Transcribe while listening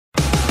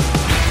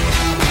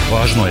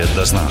Važno je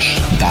da znaš.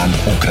 Dan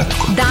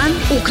ukratko. Dan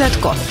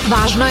ukratko.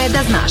 Važno je da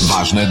znaš.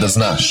 Važno je da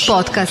znaš.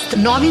 Podcast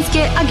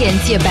novinske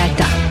agencije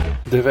Beta.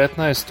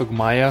 19.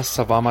 maja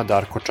sa vama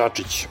Darko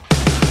Čačić.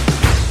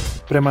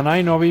 Prema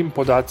najnovijim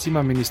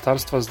podacima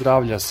Ministarstva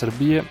zdravlja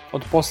Srbije,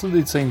 od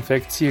posledica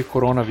infekcije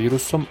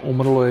koronavirusom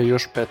umrlo je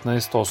još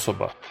 15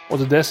 osoba. Od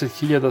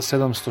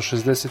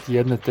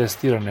 10.761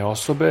 testirane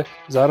osobe,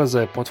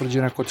 zaraza je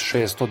potvrđena kod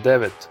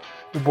 609.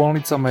 U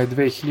bolnicama je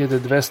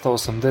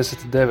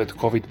 2289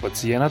 COVID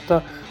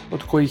pacijenata,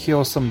 od kojih je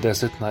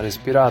 80 na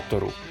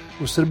respiratoru.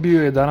 U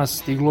Srbiju je danas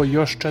stiglo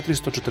još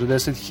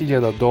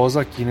 440.000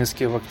 doza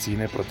kineske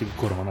vakcine protiv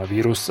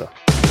koronavirusa.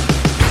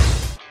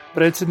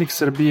 Predsjednik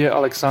Srbije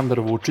Aleksandar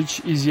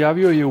Vučić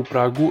izjavio je u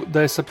Pragu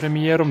da je sa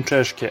premijerom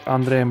Češke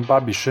Andrejem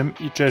Babišem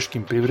i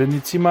češkim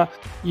privrednicima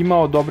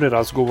imao dobre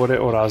razgovore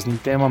o raznim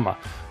temama,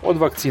 od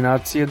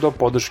vakcinacije do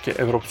podrške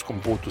evropskom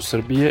putu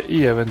Srbije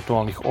i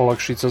eventualnih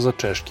olakšica za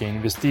češke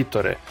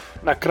investitore.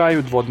 Na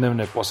kraju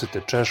dvodnevne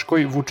posete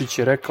Češkoj Vučić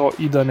je rekao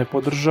i da ne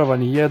podržava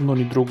ni jednu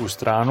ni drugu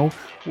stranu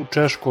u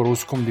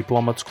češko-ruskom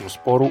diplomatskom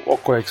sporu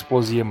oko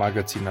eksplozije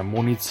magacina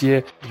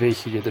municije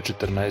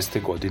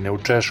 2014. godine u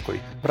Češkoj.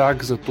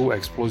 Prag za tu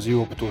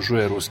eksploziju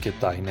optužuje ruske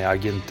tajne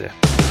agente.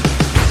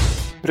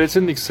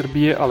 Predsjednik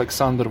Srbije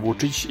Aleksandar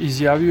Vučić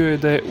izjavio je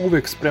da je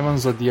uvek spreman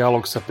za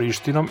dijalog sa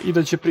Prištinom i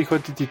da će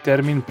prihvatiti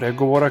termin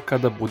pregovora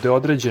kada bude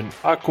određen,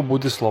 ako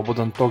bude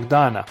slobodan tog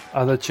dana,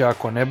 a da će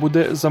ako ne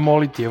bude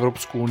zamoliti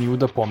Evropsku uniju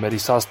da pomeri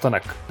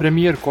sastanak.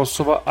 Premijer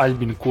Kosova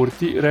Aljbin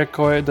Kurti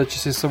rekao je da će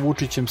se sa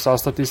Vučićem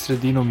sastati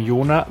sredinom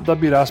juna da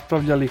bi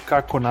raspravljali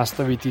kako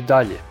nastaviti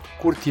dalje.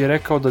 Kurti je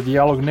rekao da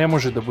dijalog ne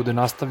može da bude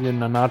nastavljen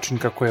na način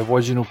kako je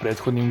vođen u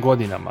prethodnim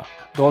godinama.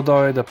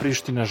 Dodao je da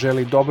Priština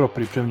želi dobro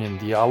pripremljen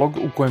dijalog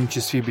u kojem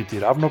će svi biti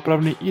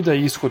ravnopravni i da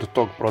ishod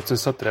tog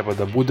procesa treba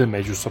da bude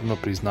međusobno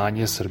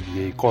priznanje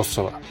Srbije i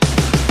Kosova.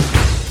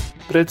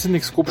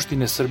 Predsjednik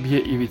Skupštine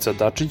Srbije Ivica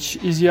Dačić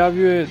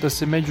izjavio je da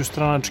se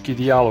međustranački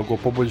dijalog o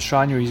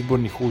poboljšanju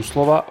izbornih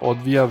uslova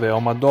odvija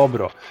veoma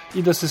dobro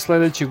i da se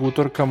sledećeg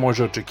utorka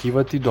može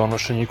očekivati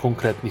donošenje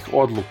konkretnih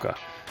odluka.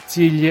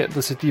 Cilj je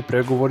da se ti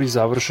pregovori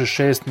završe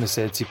 6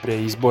 meseci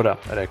pre izbora,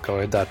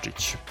 rekao je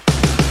Dačić.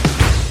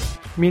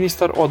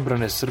 Ministar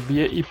odbrane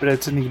Srbije i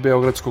predsjednik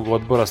Beogradskog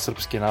odbora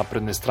Srpske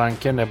napredne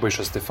stranke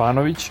Nebojša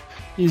Stefanović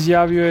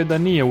izjavio je da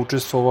nije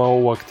učestvovao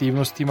u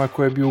aktivnostima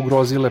koje bi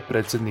ugrozile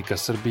predsjednika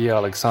Srbije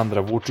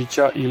Aleksandra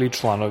Vučića ili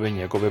članove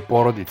njegove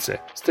porodice.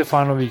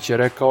 Stefanović je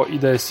rekao i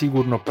da je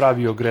sigurno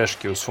pravio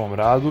greške u svom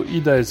radu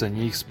i da je za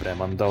njih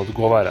spreman da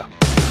odgovara.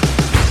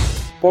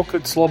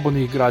 Pokret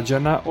slobodnih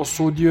građana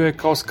osudio je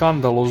kao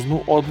skandaloznu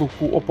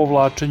odluku o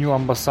povlačenju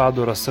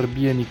ambasadora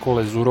Srbije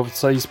Nikole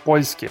Zurovca iz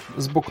Poljske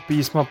zbog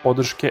pisma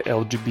podrške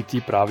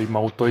LGBT pravima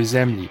u toj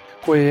zemlji,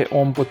 koje je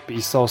on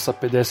potpisao sa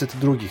 50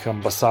 drugih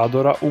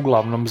ambasadora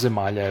uglavnom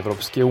zemalja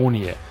Evropske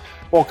unije.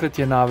 Pokret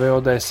je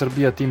naveo da je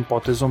Srbija tim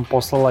potezom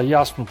poslala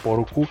jasnu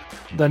poruku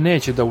da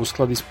neće da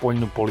uskladi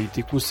spoljnu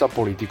politiku sa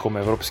politikom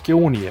Evropske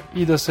unije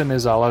i da se ne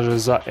zalaže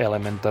za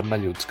elementarna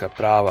ljudska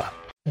prava.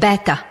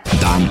 Beta.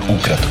 Dan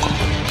ukratko.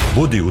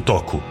 Budi u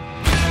toku.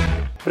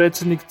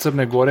 Predsjednik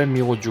Crne Gore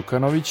Milo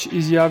Đukanović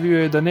izjavio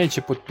je da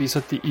neće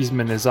potpisati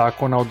izmene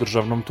zakona o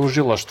državnom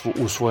tužilaštvu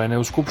usvojene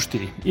u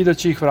Skupštini i da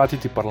će ih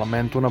vratiti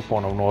parlamentu na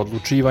ponovno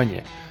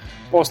odlučivanje.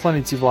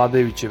 Poslanici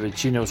vladajuće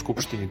većine u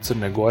Skupštini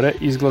Crne Gore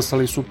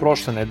izglasali su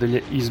prošle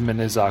nedelje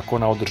izmene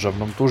zakona o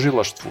državnom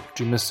tužilaštvu,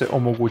 čime se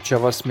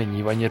omogućava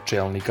smenjivanje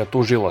čelnika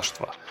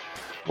tužilaštva.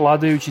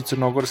 Vladajući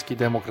Crnogorski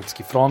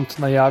demokratski front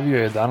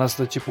najavio je danas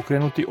da će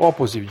pokrenuti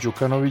opoziv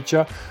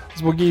Đukanovića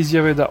zbog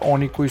izjave da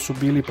oni koji su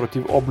bili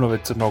protiv obnove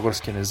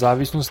crnogorske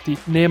nezavisnosti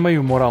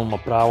nemaju moralno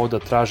pravo da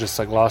traže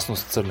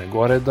saglasnost Crne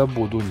Gore da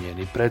budu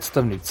njeni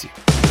predstavnici.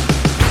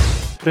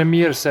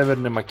 Premijer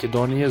Severne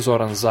Makedonije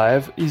Zoran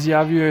Zaev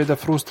izjavio je da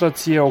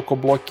frustracije oko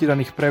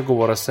blokiranih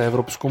pregovora sa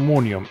Evropskom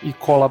unijom i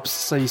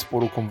kolaps sa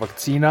isporukom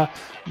vakcina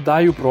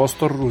daju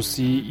prostor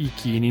Rusiji i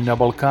Kini na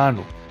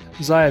Balkanu.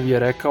 Zaev je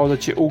rekao da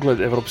će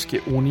ugled Evropske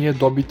unije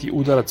dobiti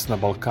udarac na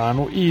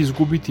Balkanu i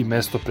izgubiti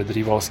mesto pred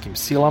rivalskim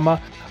silama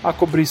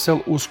ako Brisel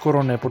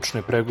uskoro ne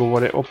počne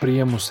pregovore o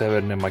prijemu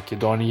Severne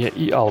Makedonije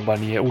i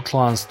Albanije u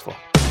članstvo.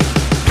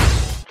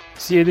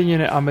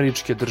 Sjedinjene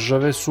Američke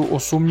Države su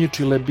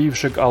osumnjičile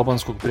bivšeg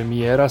albanskog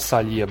premijera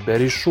Saljija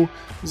Berišu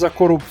za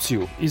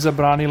korupciju i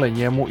zabranile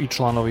njemu i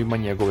članovima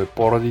njegove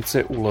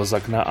porodice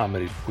ulazak na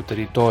američku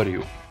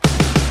teritoriju.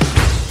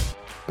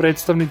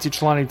 Predstavnici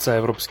članica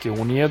Evropske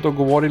unije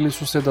dogovorili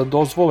su se da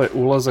dozvole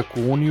ulazak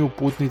u Uniju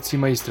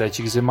putnicima iz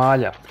trećih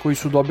zemalja, koji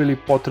su dobili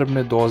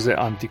potrebne doze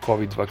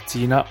anti-covid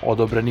vakcina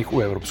odobrenih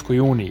u Evropskoj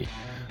uniji.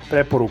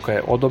 Preporuka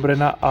je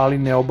odobrena, ali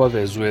ne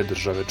obavezuje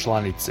države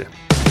članice.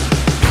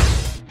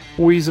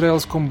 U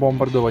izraelskom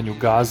bombardovanju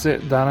Gaze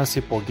danas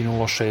je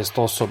poginulo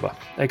 6 osoba.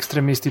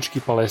 Ekstremistički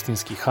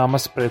palestinski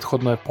Hamas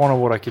prethodno je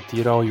ponovo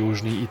raketirao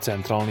južni i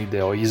centralni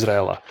deo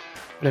Izraela.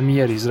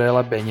 Premijer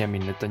Izraela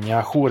Benjamin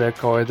Netanjahu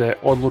rekao je da je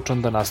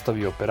odlučan da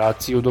nastavi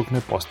operaciju dok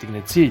ne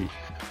postigne cilj.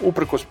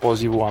 uprkos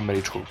pozivu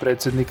američkog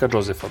predsjednika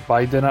Josepha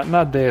Bidena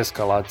na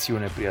deeskalaciju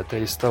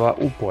neprijateljstava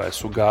u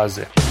pojasu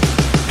Gaze.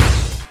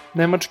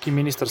 Nemački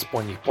ministar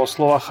spoljnih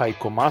poslova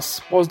Heiko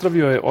Maas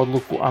pozdravio je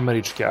odluku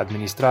američke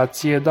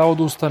administracije da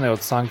odustane od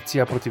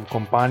sankcija protiv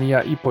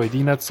kompanija i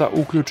pojedinaca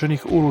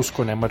uključenih u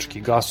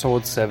rusko-nemački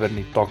gasovod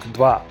Severni tok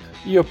 2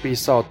 i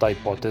opisao taj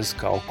potez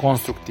kao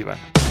konstruktivan.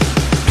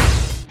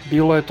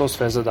 Bilo je to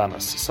sve za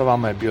danas. Sa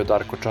vama je bio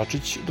Darko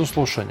Čačić. Do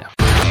slušanja.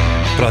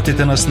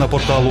 Pratite nas na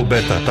portalu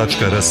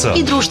beta.rs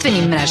I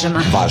društvenim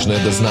mrežama. Važno je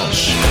da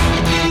znaš.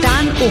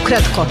 Dan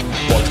ukratko.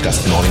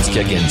 Podcast novinske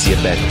agencije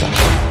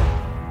Beta.